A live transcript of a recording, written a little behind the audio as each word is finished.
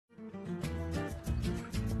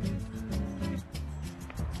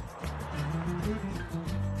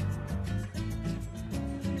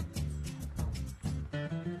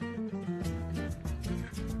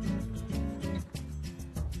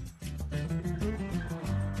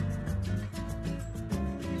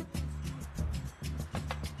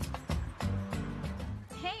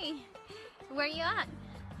Where you at?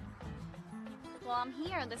 Well, I'm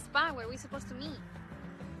here at the spot where we're supposed to meet.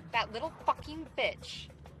 That little fucking bitch.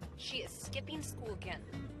 She is skipping school again.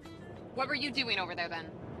 What were you doing over there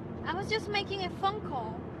then? I was just making a phone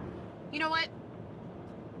call. You know what?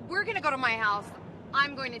 We're gonna go to my house.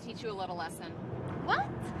 I'm going to teach you a little lesson. What?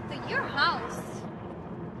 To your house?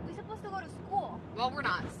 We're supposed to go to school. Well, we're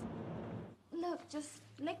not. Look, just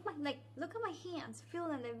look at my hands. Feel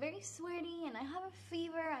them. They're very sweaty, and I have a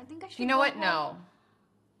fever. I think I should. You know go what? home. No.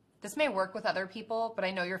 This may work with other people, but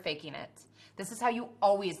I know you're faking it. This is how you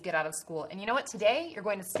always get out of school. And you know what? Today, you're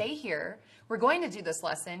going to stay here. We're going to do this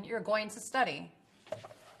lesson. You're going to study.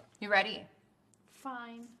 You ready?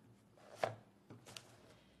 Fine.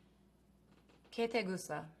 ¿Qué te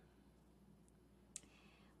gusta?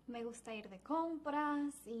 Me gusta ir de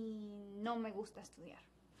compras y no me gusta estudiar.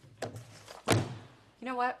 You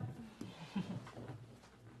know what?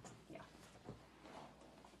 Yeah.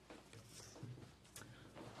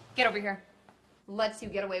 Get over here. Lets you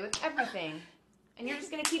get away with everything. And you're just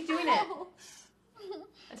going to keep doing it.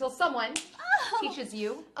 Until someone teaches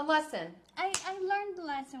you a lesson. I learned the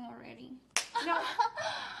lesson already. No.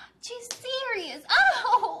 She's serious.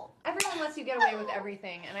 Oh! Everyone lets you get away with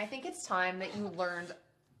everything. And I think it's time that you learned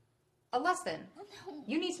a lesson.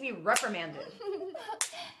 You need to be reprimanded.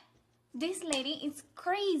 This lady is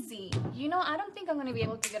crazy. You know, I don't think I'm going to be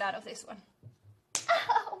able to get out of this one.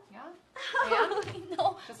 Ow. Yeah? Oh, And?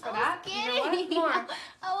 no. Just for that? You know what? Kidding. More.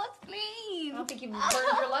 I was playing. I don't think you've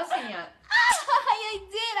learned your lesson yet. I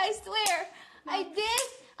did, I swear. No, I did.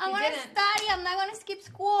 I'm you going to didn't. study. I'm not going to skip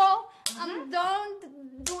school. I'm done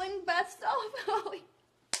doing bad stuff.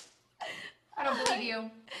 I don't believe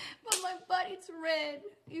you. But my body's red.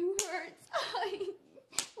 It hurts.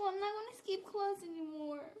 Well, I'm not going to skip class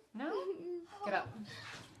anymore. No? Get up.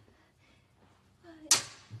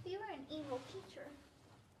 You are an evil teacher.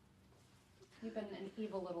 You've been an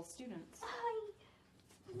evil little student.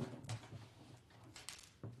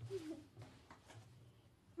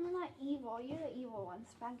 I'm not evil. You're the evil one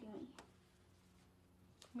spanking me.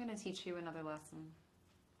 I'm going to teach you another lesson.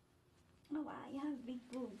 Oh, wow. You have big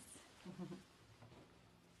boobs.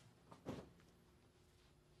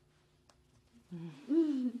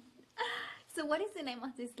 So what is the name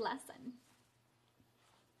of this lesson?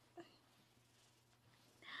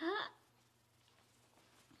 Huh?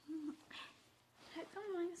 How come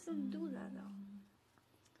mine doesn't do that though?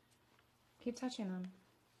 Keep touching them.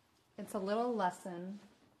 It's a little lesson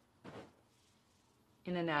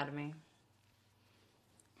in anatomy.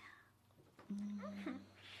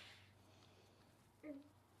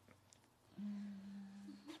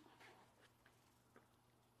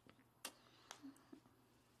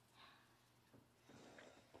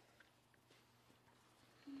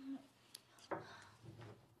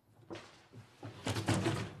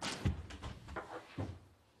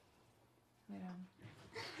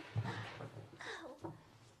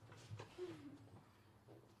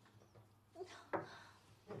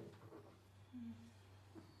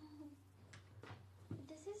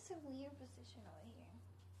 This is a weird position over here.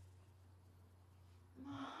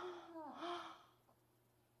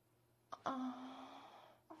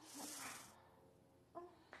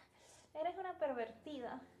 Eres una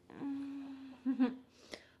pervertida.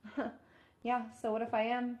 Yeah, so what if I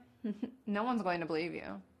am? No one's going to believe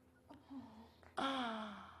you.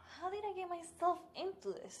 How did I get myself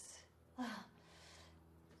into this?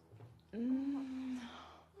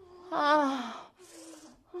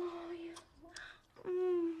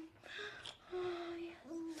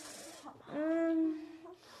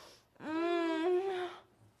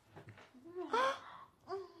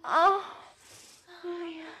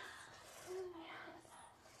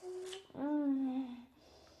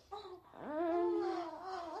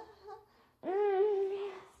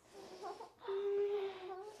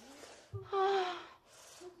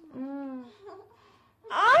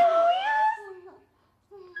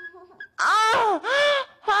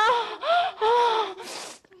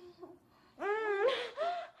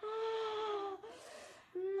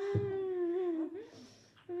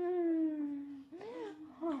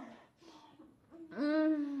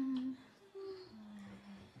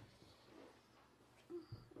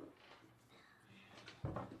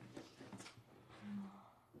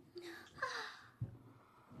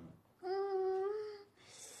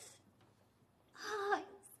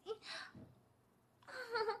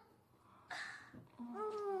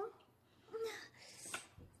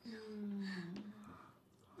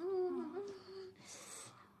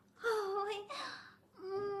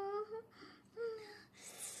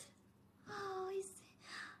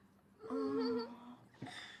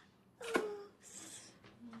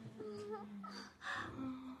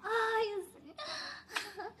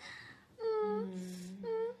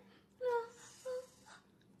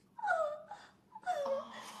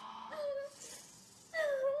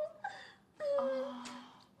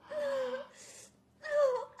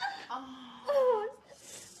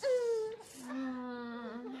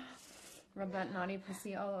 have that naughty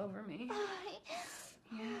pussy all over me.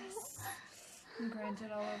 Yes. Grind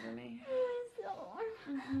it all over me.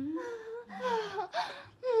 Mm-hmm.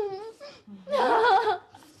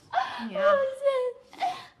 Yeah.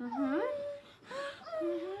 Mm-hmm.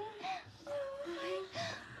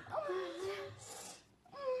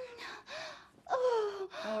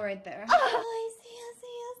 Oh, right there.